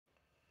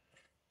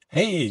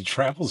Hey,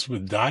 Travels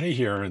with Dottie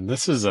here, and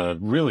this is a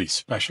really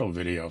special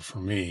video for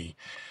me.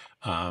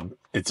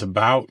 It's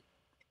about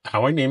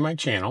how I named my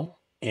channel,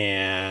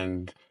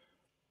 and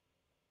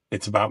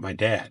it's about my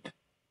dad.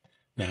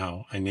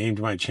 Now, I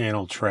named my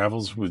channel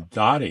Travels with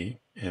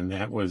Dottie, and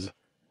that was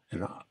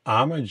an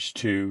homage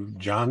to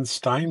John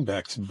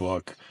Steinbeck's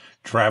book,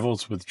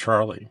 Travels with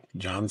Charlie.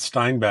 John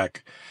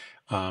Steinbeck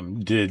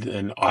did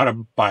an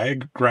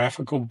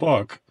autobiographical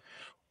book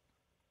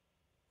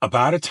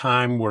about a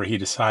time where he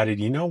decided,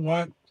 you know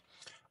what?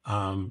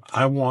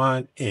 I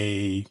want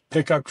a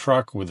pickup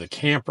truck with a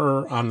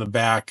camper on the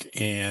back,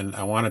 and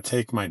I want to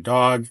take my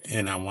dog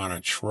and I want to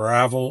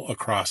travel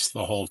across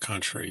the whole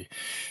country,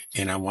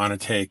 and I want to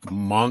take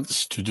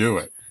months to do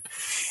it.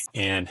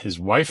 And his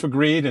wife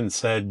agreed and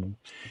said,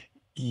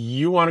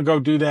 you want to go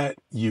do that?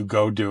 You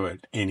go do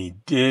it. And he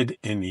did,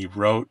 and he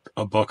wrote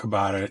a book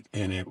about it,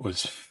 and it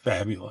was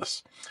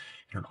fabulous.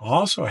 It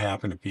also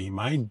happened to be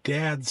my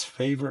dad's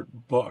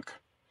favorite book.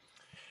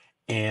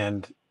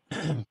 And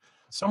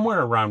somewhere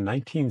around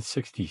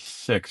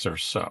 1966 or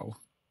so,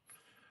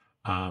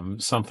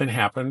 something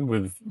happened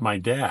with my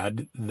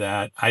dad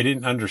that I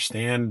didn't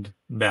understand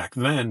back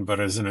then, but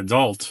as an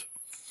adult,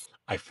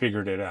 I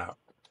figured it out.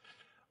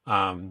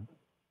 Um,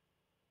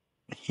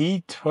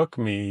 he took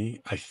me,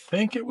 I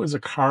think it was a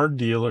car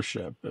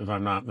dealership, if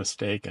I'm not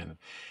mistaken.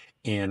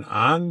 And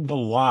on the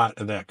lot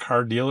of that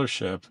car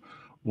dealership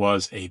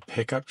was a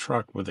pickup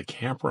truck with a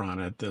camper on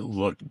it that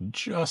looked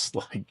just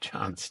like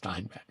John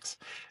Steinbeck's.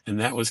 And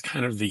that was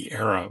kind of the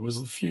era. It was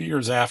a few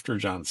years after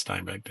John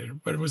Steinbeck did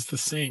it, but it was the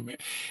same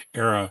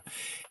era.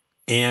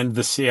 And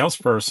the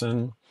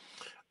salesperson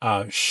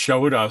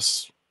showed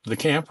us the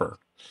camper.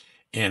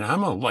 And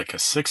I'm like a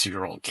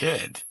 6-year-old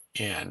kid.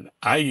 And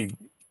I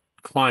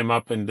climb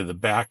up into the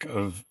back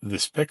of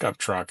this pickup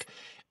truck,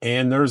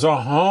 and there's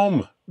a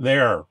home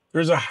there.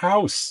 There's a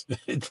house.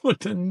 It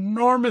looked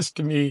enormous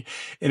to me,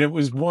 and it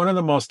was one of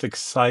the most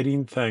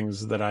exciting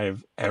things that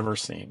I've ever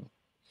seen.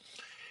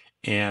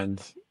 And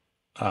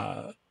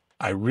I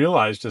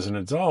realized as an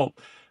adult,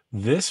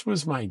 this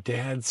was my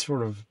dad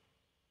sort of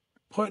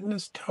putting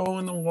his toe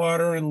in the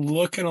water and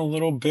looking a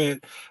little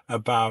bit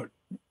about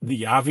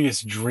the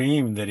obvious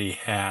dream that he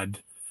had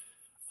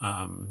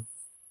um,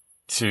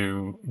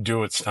 to do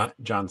what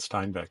John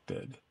Steinbeck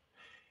did.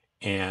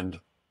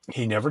 And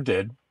he never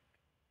did.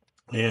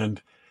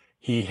 And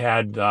he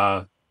had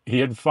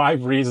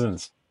 5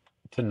 reasons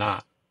to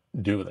not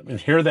do them. And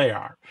here they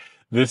are.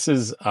 This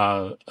is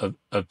a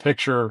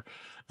picture.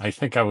 I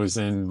think I was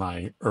in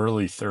my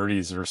early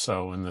 30s or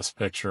so in this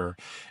picture.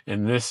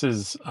 And this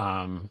is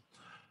uh,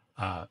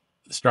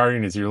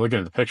 starting as you're looking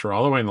at the picture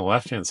all the way on the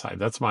left-hand side.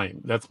 That's my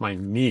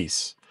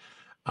niece,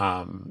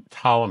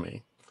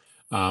 Ptolemy.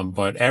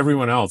 But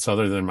everyone else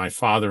other than my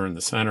father in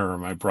the center are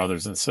my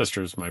brothers and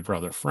sisters, my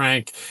brother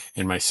Frank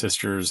and my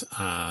sisters,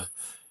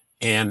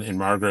 Anne and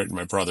Margaret, and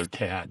my brother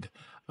Tad.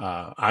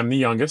 I'm the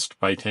youngest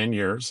by 10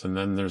 years. And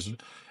then there's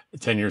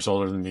 10 years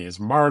older than me is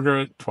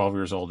Margaret, 12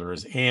 years older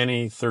is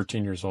Annie,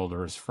 13 years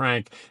older is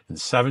Frank, and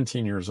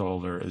 17 years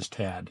older is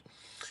Tad.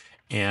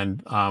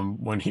 And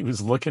when he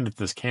was looking at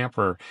this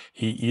camper,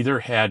 he either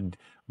had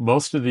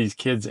most of these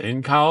kids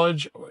in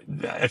college.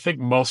 I think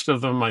most of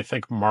them, I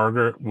think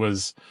Margaret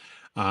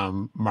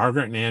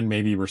and Ann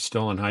maybe were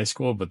still in high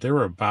school, but they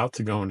were about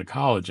to go into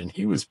college, and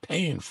he was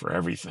paying for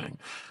everything.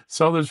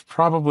 So there's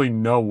probably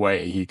no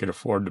way he could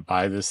afford to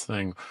buy this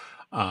thing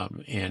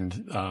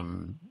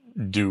and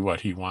do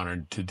what he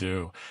wanted to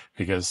do,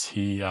 because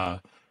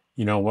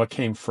what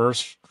came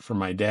first for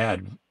my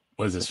dad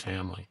was his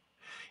family.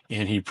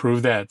 And he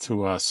proved that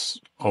to us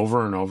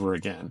over and over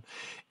again.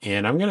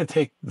 And I'm going to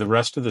take the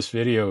rest of this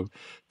video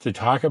to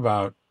talk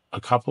about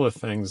a couple of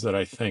things that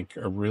I think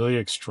are really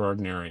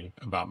extraordinary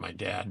about my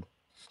dad.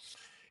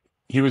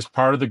 He was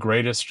part of the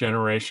greatest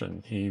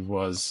generation. He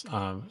was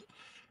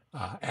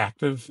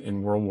active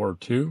in World War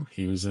II.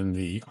 He was in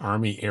the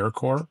Army Air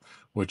Corps,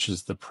 which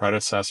is the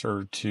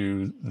predecessor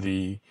to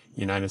the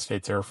United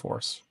States Air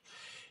Force.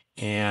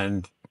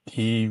 And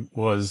he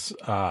was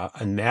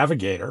a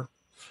navigator.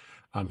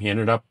 He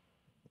ended up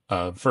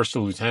first a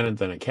lieutenant,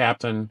 then a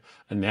captain,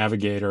 a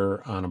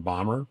navigator on a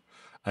bomber.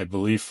 I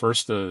believe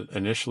first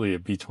initially a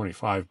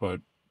B-25,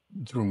 but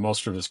through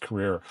most of his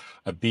career,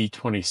 a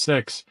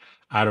B-26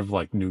 out of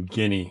like New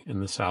Guinea in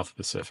the South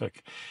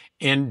Pacific.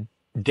 And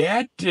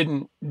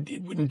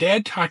when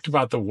Dad talked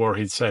about the war,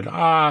 he said,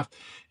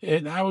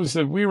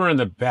 we were in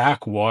the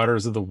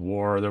backwaters of the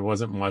war. There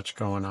wasn't much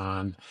going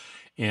on.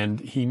 And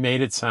he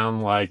made it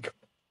sound like,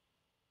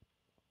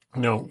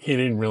 he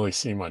didn't really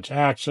see much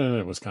action.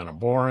 It was kind of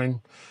boring.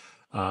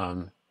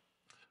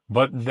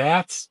 But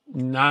that's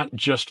not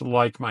just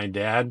like my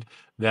dad.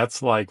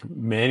 That's like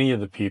many of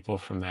the people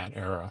from that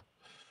era.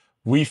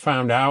 We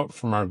found out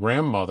from our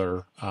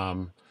grandmother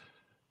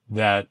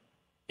that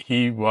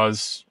he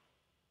was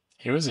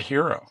a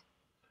hero,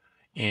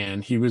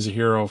 and he was a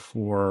hero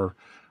for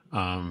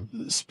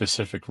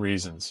specific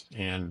reasons.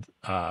 And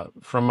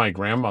from my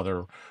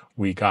grandmother,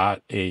 we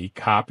got a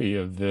copy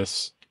of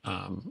this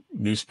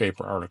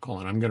newspaper article,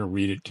 and I'm going to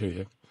read it to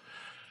you.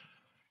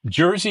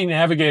 Jersey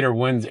Navigator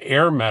wins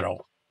air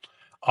medal,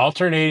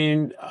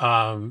 alternating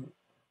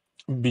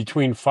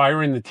between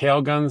firing the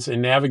tail guns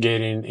and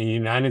navigating. The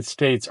United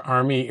States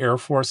Army Air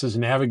Force's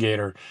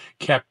Navigator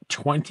kept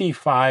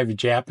 25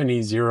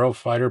 Japanese Zero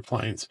fighter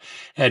planes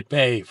at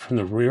bay from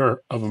the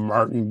rear of a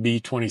Martin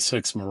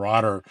B-26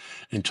 Marauder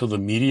until the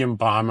medium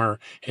bomber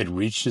had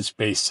reached its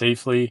base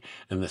safely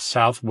in the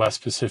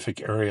Southwest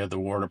Pacific area, the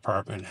War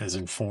Department has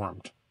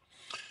informed.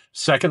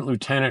 Second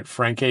Lieutenant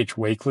Frank H.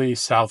 Wakely,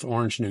 South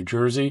Orange, New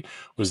Jersey,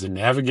 was the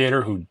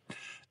navigator who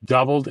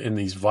doubled in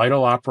these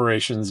vital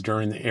operations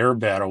during the air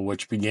battle,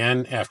 which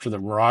began after the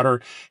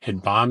Marauder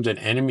had bombed an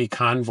enemy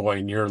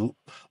convoy near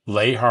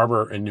Leh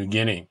Harbor in New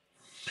Guinea.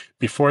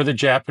 Before the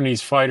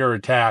Japanese fighter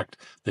attacked,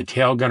 the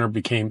tail gunner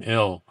became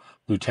ill.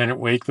 Lieutenant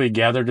Wakely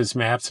gathered his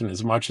maps and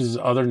as much as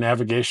other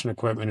navigation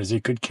equipment as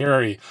he could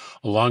carry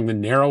along the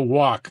narrow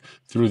walk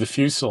through the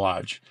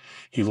fuselage.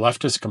 He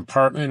left his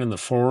compartment in the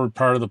forward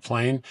part of the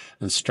plane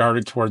and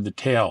started toward the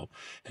tail.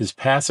 His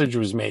passage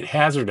was made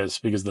hazardous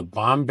because the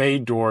bomb bay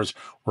doors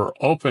were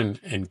open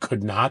and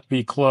could not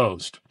be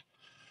closed.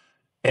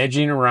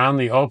 Edging around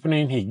the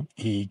opening,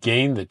 he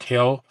gained the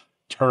tail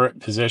turret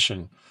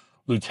position.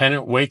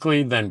 Lieutenant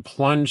Wakely then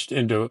plunged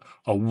into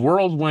a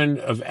whirlwind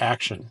of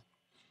action.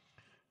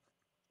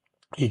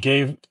 He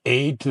gave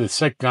aid to the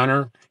sick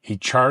gunner. He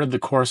charted the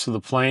course of the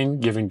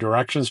plane, giving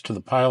directions to the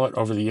pilot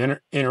over the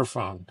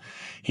interphone.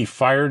 He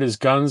fired his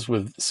guns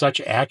with such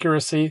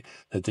accuracy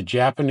that the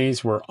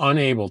Japanese were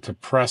unable to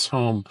press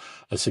home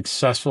a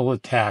successful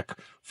attack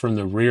from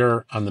the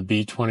rear on the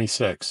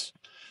B-26.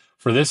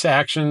 For this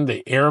action,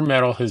 the Air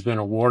Medal has been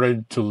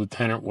awarded to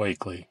Lieutenant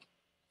Wakely.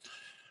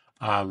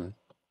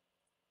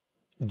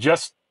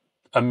 Just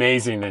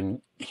amazing.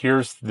 And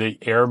here's the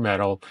Air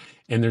Medal.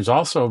 And there's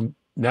also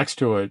next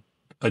to it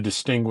a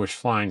Distinguished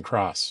Flying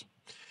Cross.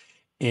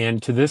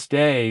 And to this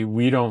day,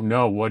 we don't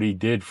know what he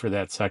did for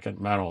that second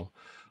medal.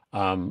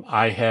 There's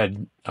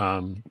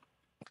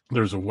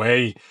a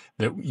way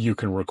that you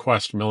can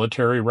request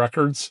military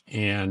records,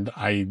 and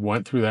I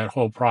went through that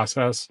whole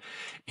process,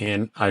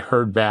 and I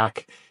heard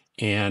back,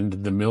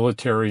 and the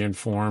military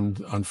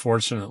informed,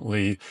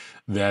 unfortunately,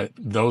 that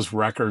those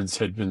records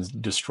had been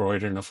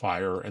destroyed in a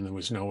fire, and there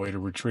was no way to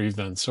retrieve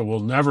them. So we'll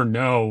never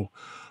know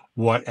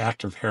what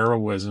act of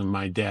heroism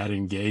my dad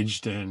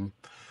engaged in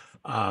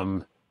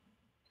for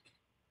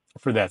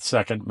that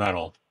second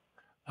medal.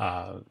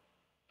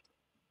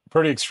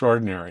 Pretty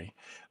extraordinary.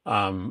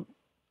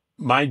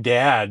 My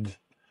dad,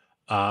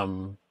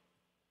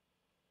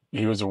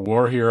 he was a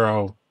war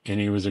hero and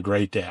he was a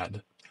great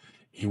dad.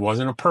 He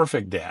wasn't a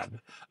perfect dad.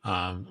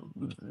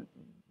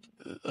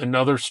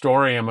 Another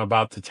story I'm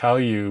about to tell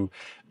you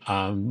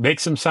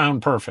makes him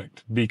sound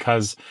perfect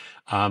because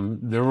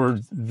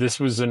this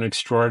was an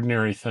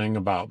extraordinary thing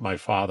about my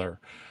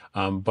father.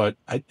 But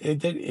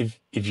if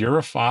you're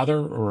a father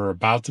or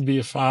about to be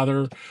a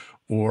father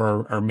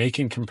or are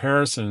making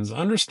comparisons,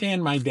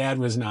 understand my dad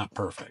was not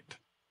perfect.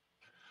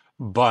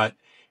 But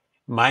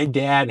my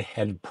dad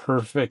had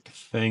perfect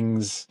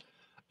things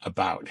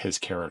about his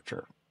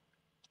character.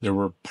 There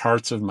were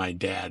parts of my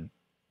dad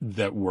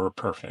that were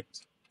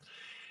perfect.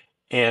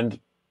 And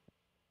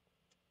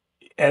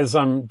as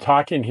I'm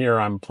talking here,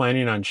 I'm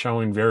planning on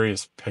showing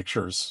various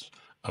pictures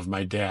of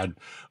my dad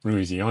when he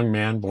was a young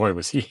man. Boy,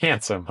 was he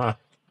handsome, huh?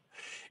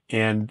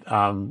 And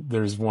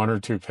there's one or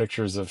two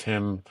pictures of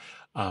him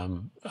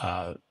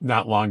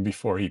not long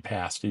before he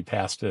passed. He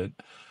passed at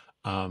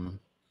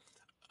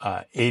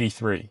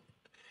 83.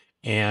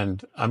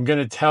 And I'm going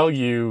to tell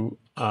you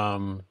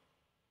a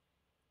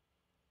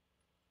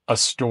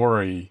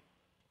story.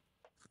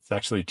 It's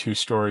actually two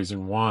stories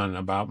in one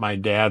about my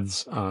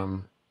dad's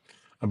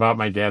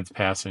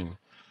passing.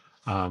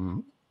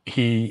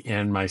 He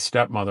and my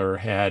stepmother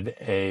had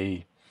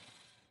a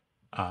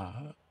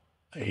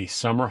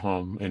summer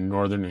home in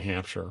northern New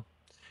Hampshire,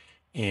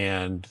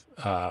 and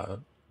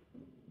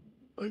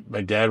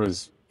my dad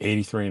was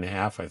 83 and a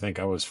half. I think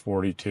I was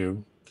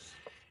 42,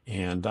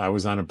 and I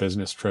was on a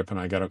business trip, and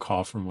I got a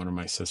call from one of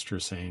my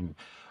sisters saying,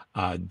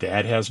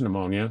 Dad has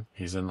pneumonia.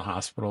 He's in the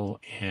hospital,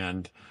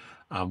 and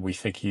we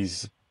think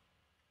he's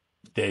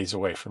days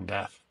away from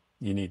death.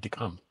 You need to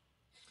come.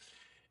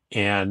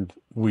 And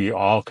we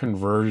all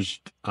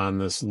converged on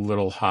this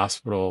little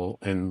hospital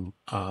in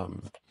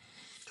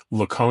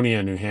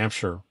Laconia, New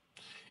Hampshire.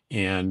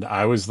 And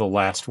I was the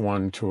last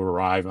one to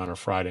arrive on a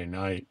Friday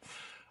night.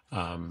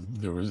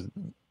 There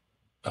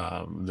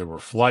were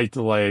flight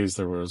delays.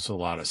 There was a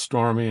lot of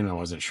storming. I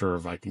wasn't sure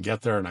if I could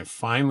get there. And I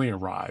finally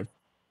arrived.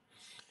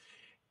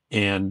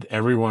 And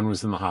everyone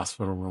was in the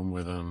hospital room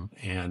with him.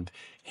 And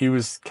he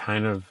was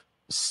kind of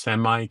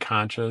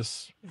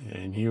semi-conscious.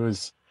 And he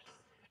was,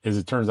 as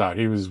it turns out,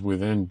 he was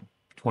within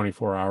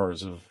 24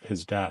 hours of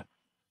his death.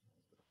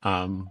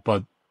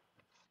 But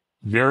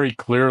very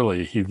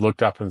clearly, he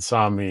looked up and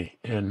saw me.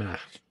 And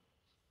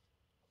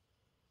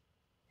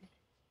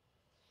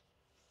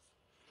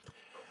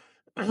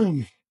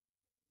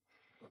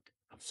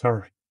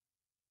sorry.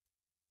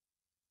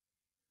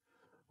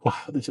 Wow,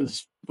 this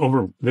was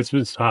over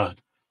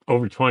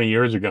 20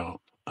 years ago.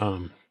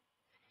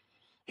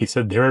 He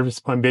said,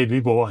 there's my baby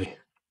boy.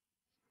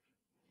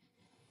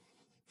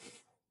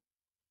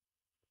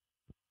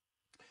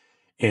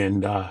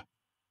 And I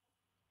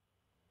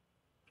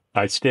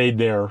stayed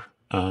there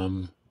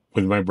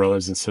with my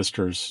brothers and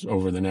sisters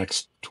over the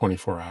next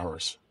 24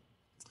 hours.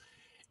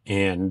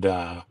 And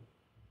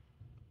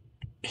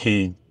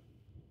he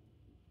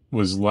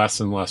was less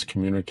and less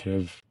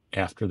communicative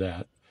after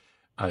that.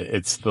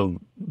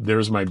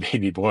 There's my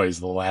baby boy is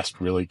the last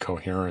really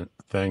coherent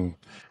thing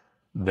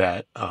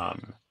that I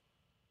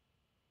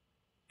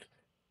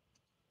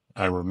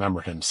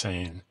remember him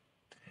saying.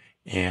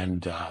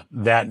 And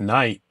that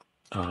night,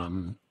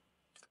 um,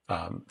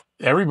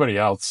 everybody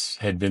else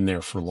had been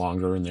there for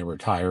longer and they were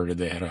tired and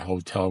they had a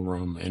hotel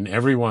room, and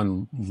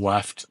everyone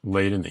left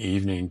late in the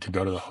evening to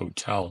go to the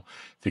hotel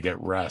to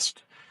get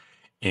rest.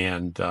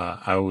 And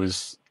I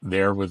was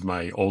there with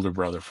my older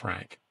brother,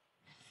 Frank.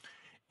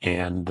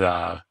 And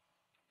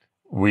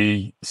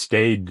we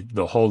stayed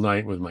the whole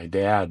night with my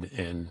dad.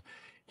 And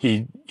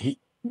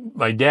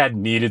my dad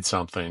needed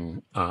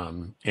something.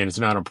 And it's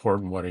not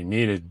important what he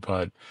needed,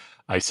 but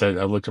I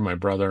looked at my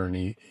brother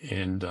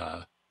and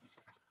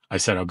I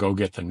said, I'll go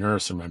get the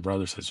nurse. And my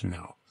brother says,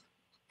 no,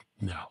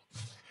 no.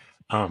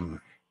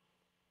 Um,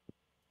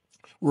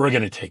 we're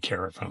going to take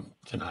care of him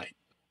tonight.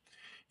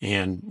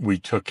 And we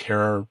took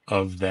care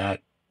of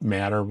that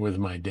matter with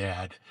my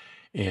dad.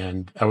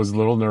 And I was a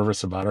little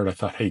nervous about it. I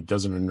thought, hey,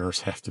 doesn't a nurse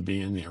have to be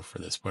in there for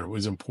this? But it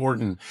was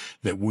important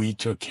that we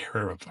took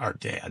care of our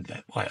dad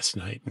that last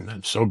night. And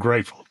I'm so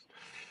grateful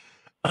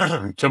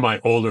to my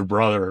older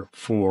brother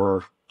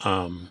for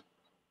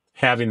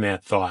having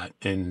that thought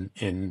and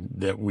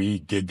that we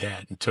did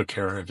that and took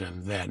care of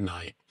him that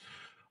night.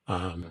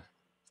 Um,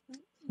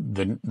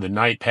 the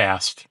night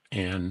passed,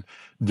 and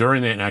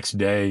during that next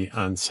day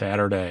on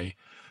Saturday,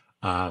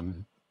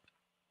 um,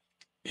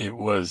 it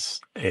was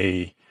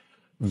a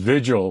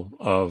vigil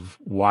of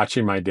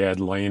watching my dad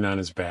laying on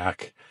his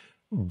back,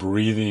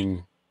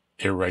 breathing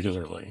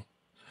irregularly.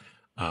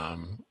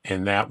 And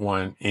that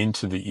went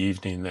into the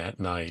evening that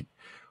night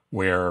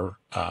where,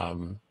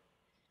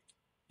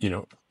 you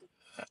know,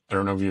 I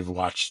don't know if you've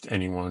watched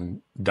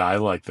anyone die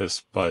like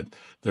this, but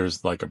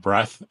there's like a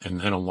breath and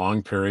then a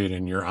long period,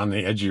 and you're on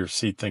the edge of your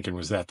seat thinking,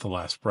 was that the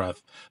last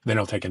breath? Then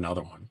he'll take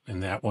another one.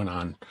 And that went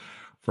on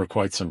for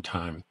quite some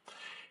time.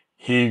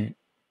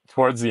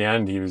 Towards the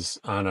end, he was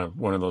on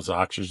one of those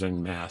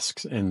oxygen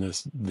masks, and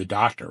the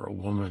doctor, a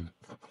woman,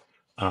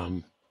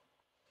 um,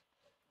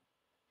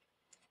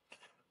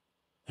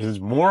 it was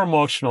more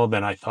emotional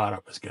than I thought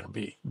it was going to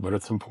be, but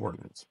it's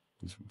important.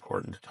 It's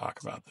important to talk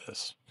about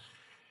this.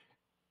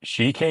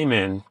 She came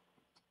in,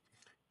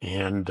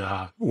 and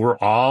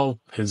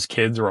his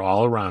kids were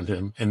all around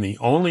him, and the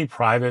only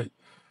private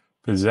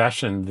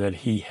possession that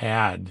he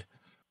had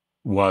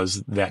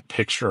was that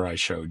picture I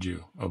showed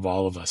you of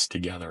all of us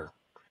together.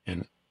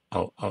 And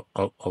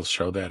I'll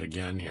show that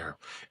again here.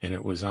 And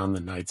it was on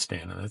the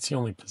nightstand, and that's the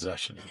only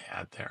possession he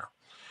had there.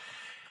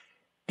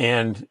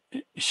 And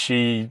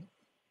she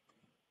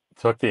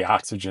took the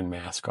oxygen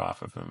mask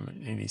off of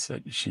him,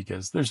 and she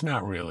goes, there's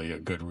not really a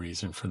good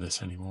reason for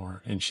this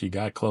anymore. And she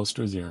got close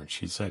to his ear and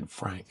she said,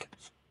 Frank,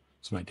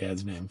 it's my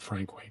dad's name,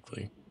 Frank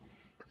Wakely.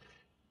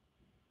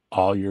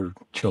 All your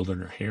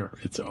children are here.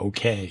 It's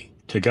okay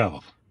to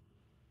go.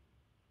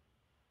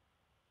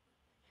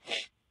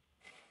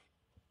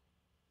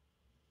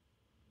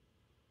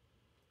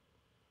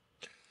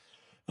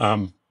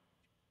 Um,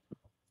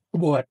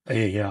 what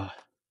a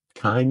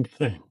kind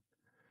thing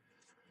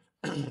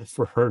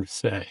for her to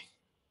say.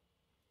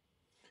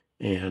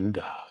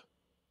 And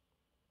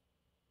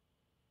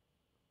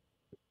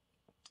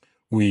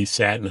we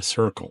sat in a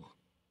circle.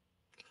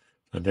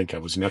 I think I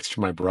was next to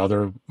my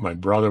brother. My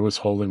brother was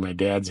holding my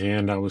dad's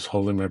hand. I was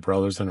holding my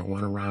brother's, and I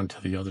went around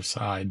to the other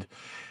side,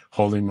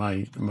 holding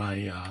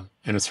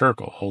in a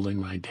circle, holding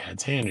my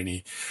dad's hand. And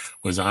he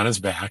was on his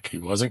back. He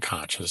wasn't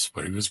conscious,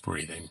 but he was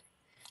breathing.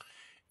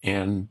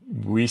 And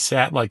we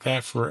sat like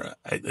that for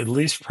at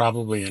least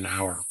probably an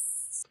hour.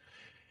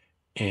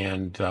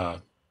 And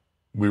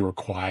we were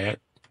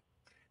quiet.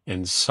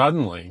 And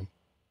suddenly,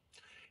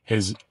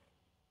 his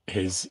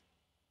his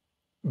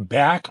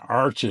back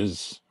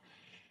arches,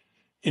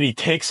 and he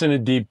takes in a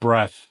deep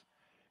breath,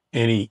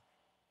 and he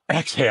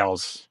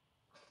exhales,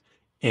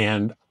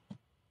 and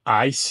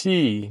I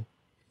see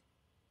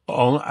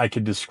all I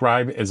could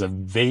describe as a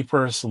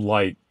vaporous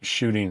light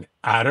shooting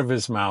out of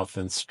his mouth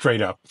and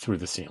straight up through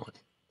the ceiling.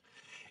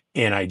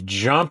 And I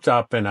jumped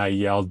up and I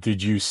yelled,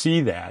 did you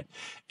see that?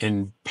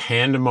 And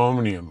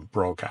pandemonium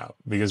broke out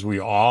because we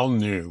all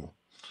knew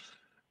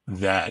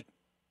that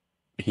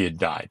he had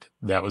died.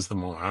 That was the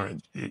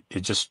moment.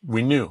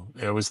 We knew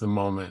it was the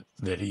moment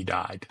that he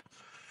died.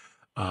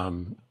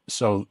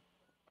 So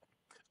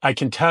I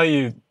can tell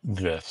you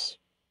this.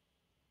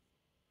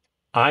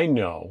 I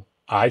know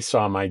I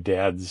saw my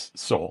dad's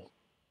soul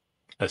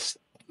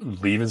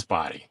leave his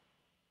body.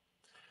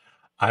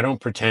 I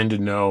don't pretend to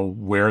know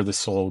where the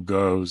soul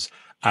goes.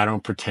 I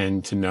don't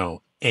pretend to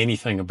know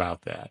anything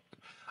about that.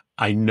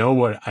 I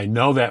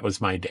know that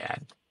was my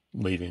dad.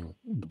 leaving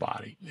the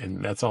body.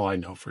 And that's all I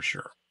know for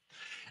sure.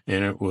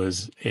 And it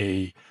was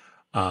a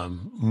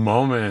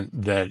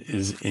moment that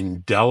is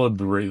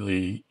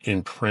indelibly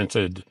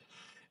imprinted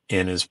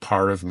and is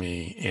part of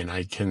me. And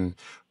I can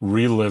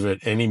relive it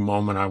any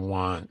moment I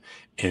want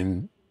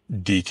in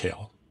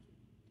detail.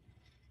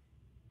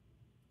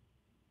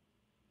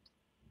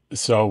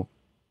 So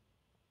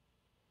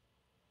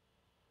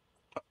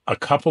a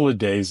couple of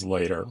days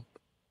later,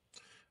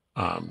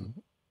 um,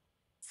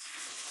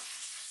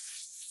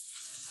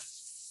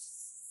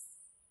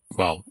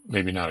 well,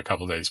 maybe not a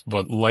couple of days,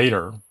 but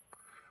later,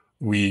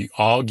 we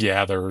all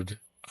gathered.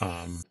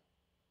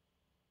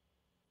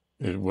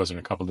 It wasn't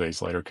a couple of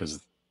days later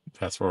because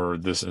that's where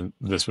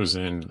this was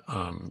in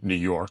New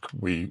York.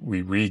 We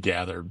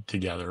regathered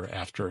together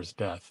after his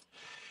death,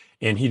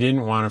 and he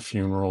didn't want a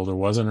funeral. There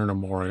wasn't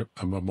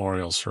a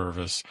memorial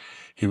service.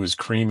 He was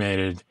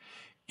cremated,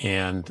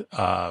 and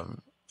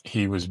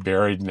he was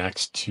buried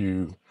next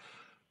to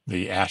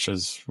the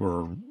ashes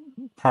were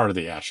part of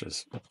the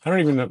ashes. I don't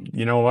even know.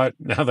 You know what?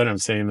 Now that I'm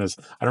saying this,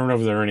 I don't know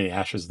if there are any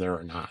ashes there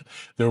or not.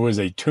 There was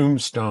a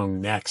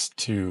tombstone next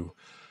to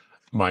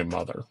my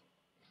mother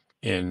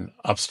in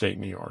upstate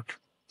New York.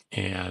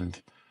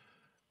 And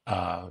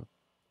uh,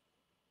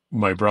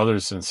 my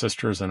brothers and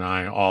sisters and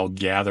I all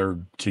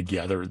gathered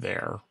together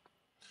there.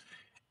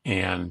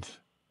 And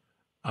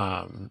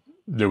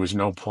there was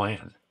no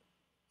plan.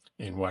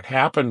 And what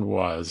happened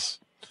was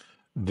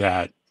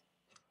that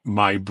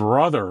my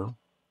brother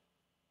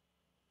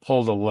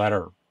pulled a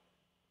letter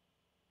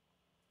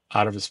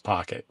out of his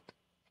pocket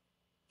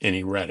and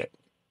he read it.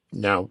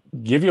 Now,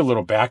 give you a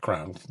little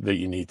background that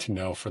you need to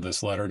know for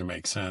this letter to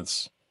make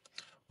sense.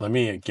 Give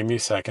me a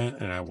second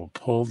and I will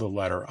pull the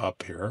letter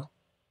up here.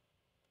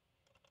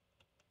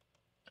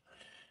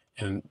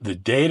 And the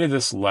date of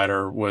this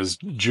letter was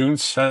June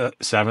 7th,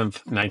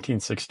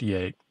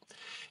 1968.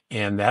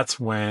 And that's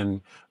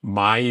when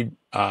my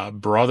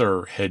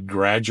brother had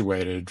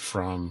graduated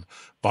from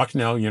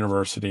Bucknell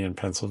University in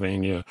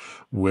Pennsylvania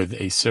with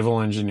a civil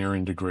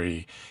engineering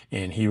degree.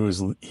 And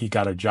he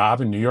got a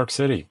job in New York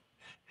City.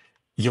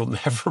 You'll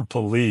never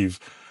believe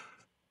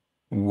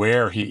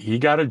where he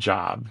got a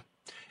job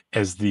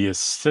as the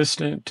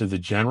assistant to the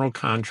general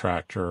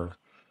contractor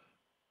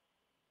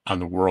on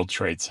the World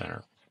Trade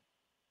Center.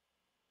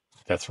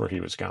 That's where he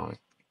was going.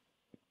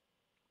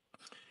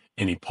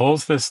 And he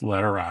pulls this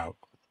letter out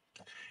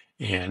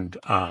and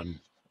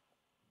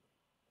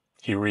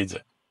he reads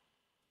it.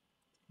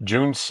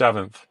 June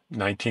 7th,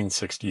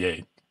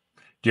 1968.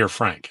 Dear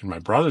Frank, and my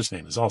brother's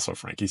name is also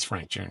Frank. He's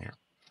Frank Jr.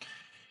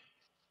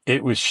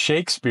 It was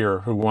Shakespeare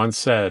who once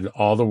said,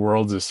 all the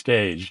world's a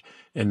stage,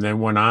 and then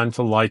went on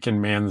to liken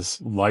man's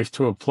life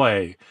to a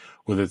play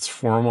with its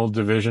formal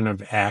division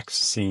of acts,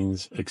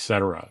 scenes,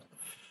 etc.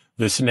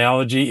 This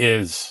analogy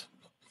is,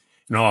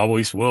 and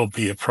always will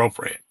be,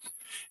 appropriate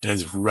and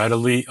is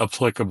readily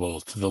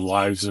applicable to the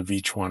lives of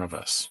each one of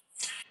us.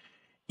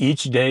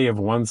 Each day of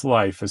one's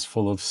life is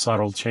full of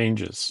subtle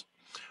changes,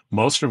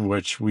 most of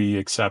which we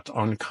accept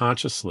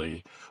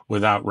unconsciously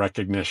without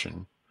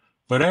recognition.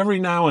 But every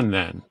now and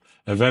then,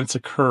 events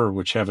occur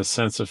which have a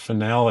sense of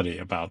finality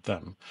about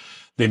them.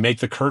 They make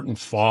the curtain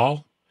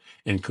fall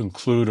and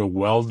conclude a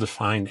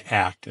well-defined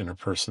act in a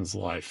person's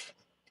life.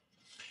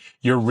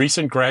 Your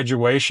recent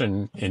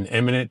graduation and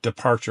imminent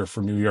departure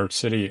from New York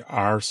City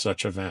are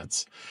such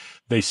events.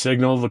 They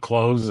signal the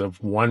close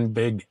of one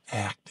big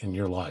act in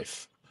your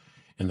life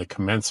and the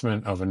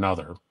commencement of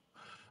another.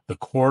 The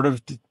cord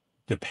of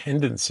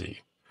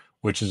dependency,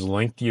 which has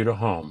linked you to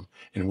home,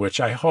 and which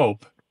I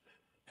hope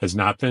has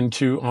not been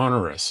too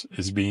onerous,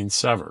 is being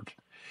severed.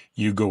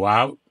 You go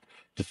out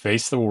to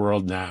face the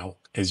world now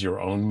as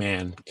your own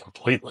man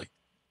completely.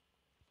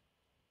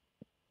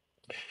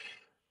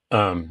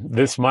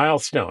 This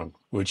milestone,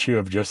 which you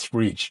have just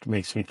reached,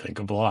 makes me think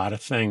of a lot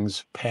of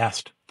things,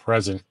 past,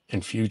 present,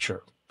 and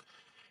future.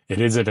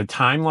 It is at a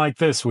time like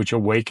this which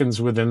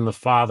awakens within a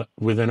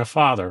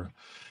father,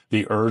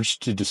 the urge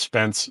to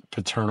dispense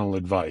paternal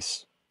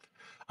advice.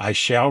 I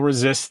shall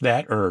resist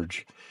that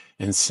urge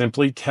and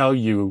simply tell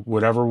you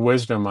whatever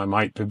wisdom I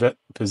might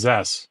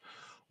possess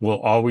will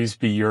always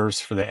be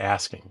yours for the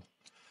asking.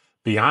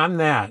 Beyond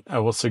that, I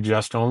will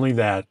suggest only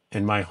that,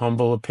 in my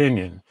humble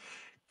opinion,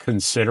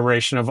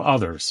 consideration of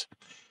others,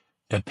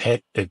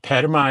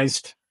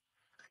 epitomized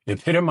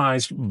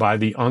by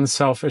the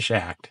unselfish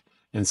act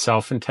and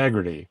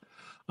self-integrity,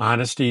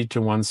 honesty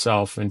to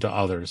oneself and to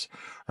others,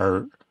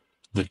 are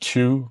the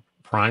two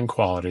prime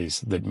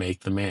qualities that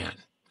make the man.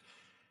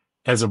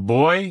 As a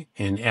boy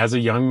and as a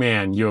young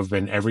man, you have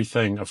been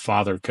everything a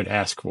father could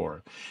ask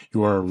for.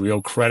 You are a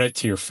real credit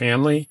to your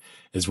family,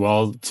 as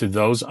well to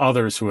those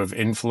others who have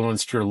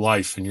influenced your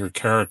life and your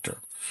character.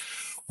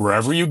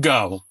 Wherever you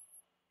go,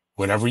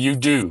 whatever you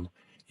do,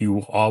 you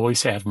will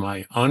always have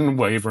my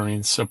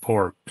unwavering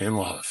support and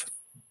love.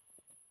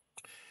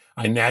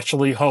 I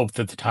naturally hope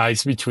that the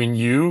ties between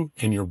you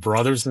and your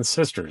brothers and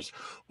sisters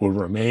will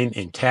remain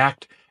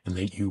intact and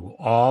that you will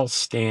all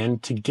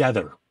stand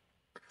together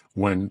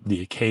when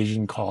the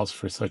occasion calls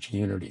for such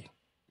unity.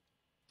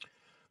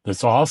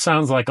 This all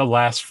sounds like a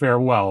last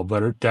farewell,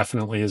 but it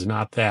definitely is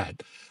not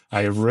that.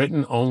 I have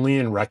written only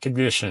in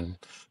recognition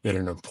that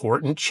an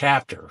important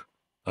chapter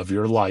of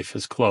your life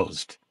is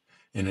closed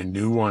and a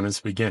new one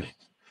is beginning.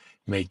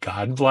 May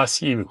God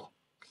bless you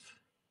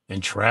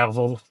and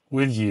travel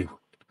with you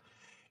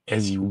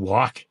as you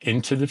walk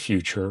into the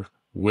future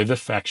with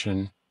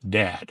affection,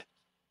 Dad.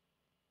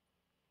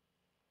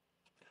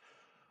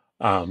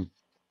 Um,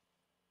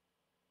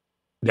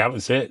 that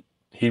was it.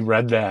 He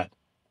read that,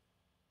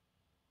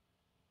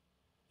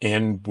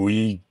 and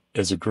we,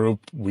 as a group,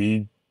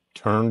 we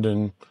turned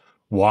and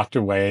walked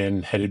away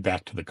and headed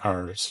back to the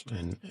cars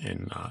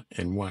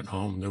and went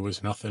home. There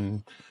was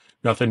nothing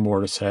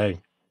more to say.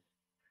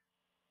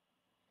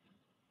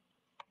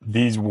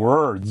 These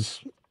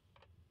words,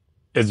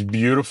 as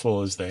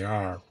beautiful as they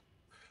are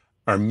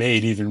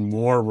made even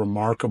more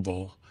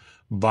remarkable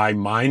by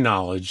my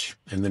knowledge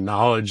and the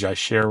knowledge I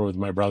share with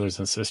my brothers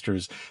and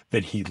sisters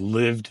that he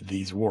lived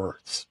these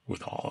words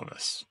with all of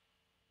us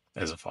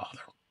as a father.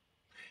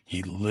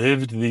 He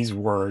lived these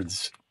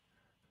words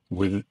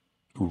with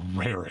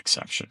rare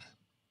exception.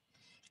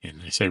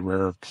 And I say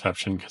rare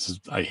exception because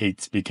I hate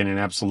speaking in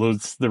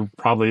absolutes. There are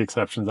probably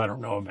exceptions. I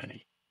don't know of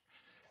any.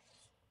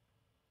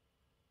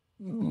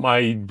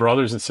 My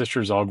brothers and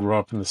sisters all grew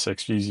up in the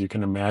 60s. You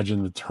can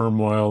imagine the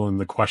turmoil and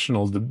the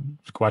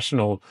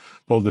questionable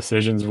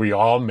decisions we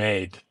all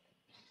made.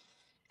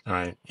 All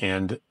right.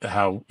 And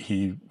how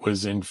he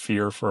was in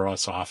fear for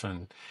us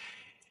often.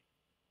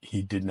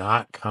 He did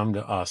not come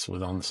to us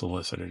with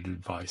unsolicited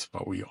advice,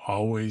 but we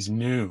always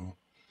knew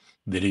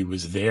that he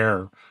was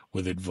there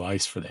with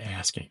advice for the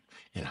asking.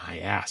 And I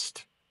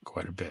asked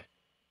quite a bit,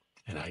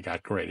 and I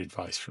got great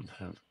advice from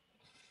him.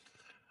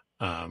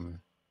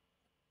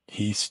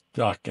 He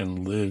stuck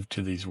and lived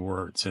to these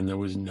words, and there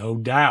was no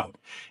doubt.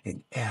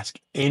 And ask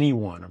any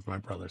one of my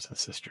brothers and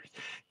sisters,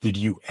 did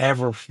you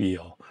ever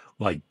feel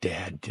like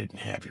Dad didn't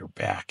have your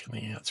back? And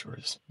the answer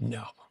is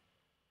no.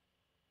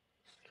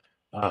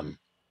 Um,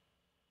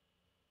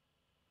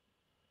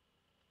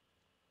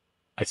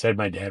 I said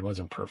my dad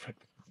wasn't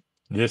perfect.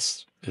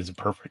 This is a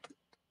perfect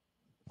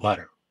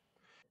letter.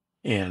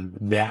 And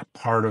that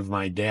part of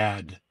my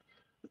dad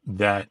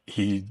that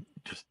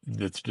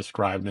that's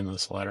described in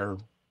this letter,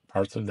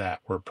 parts of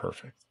that were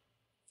perfect.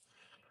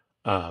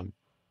 Um,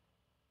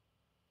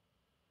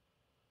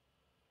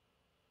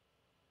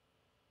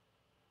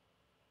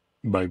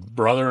 my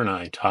brother and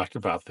I talked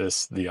about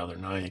this the other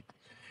night,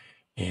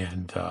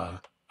 and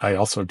I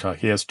also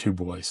talked. He has two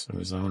boys of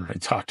his own. I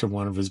talked to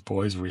one of his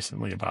boys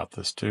recently about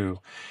this too.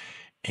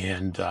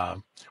 And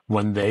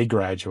when they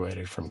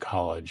graduated from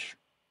college,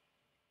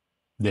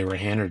 they were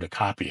handed a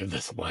copy of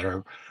this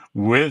letter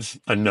with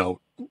a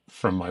note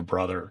from my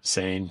brother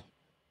saying,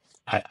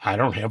 I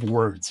don't have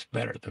words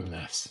better than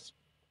this.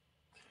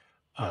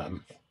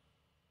 Um,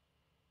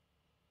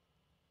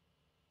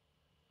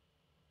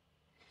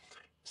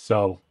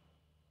 so,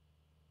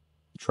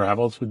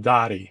 Travels with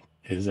Dottie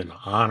is in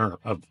honor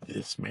of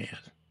this man.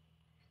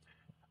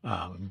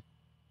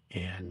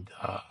 And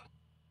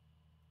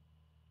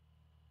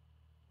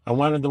I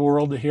wanted the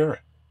world to hear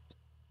it.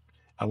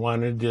 I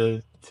wanted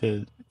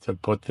to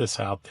put this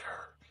out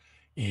there.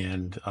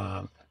 And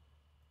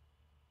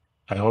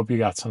I hope you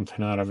got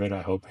something out of it.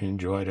 I hope you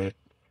enjoyed it.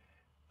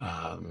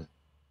 Um,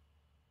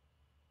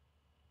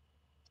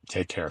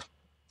 take care.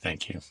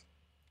 Thank you.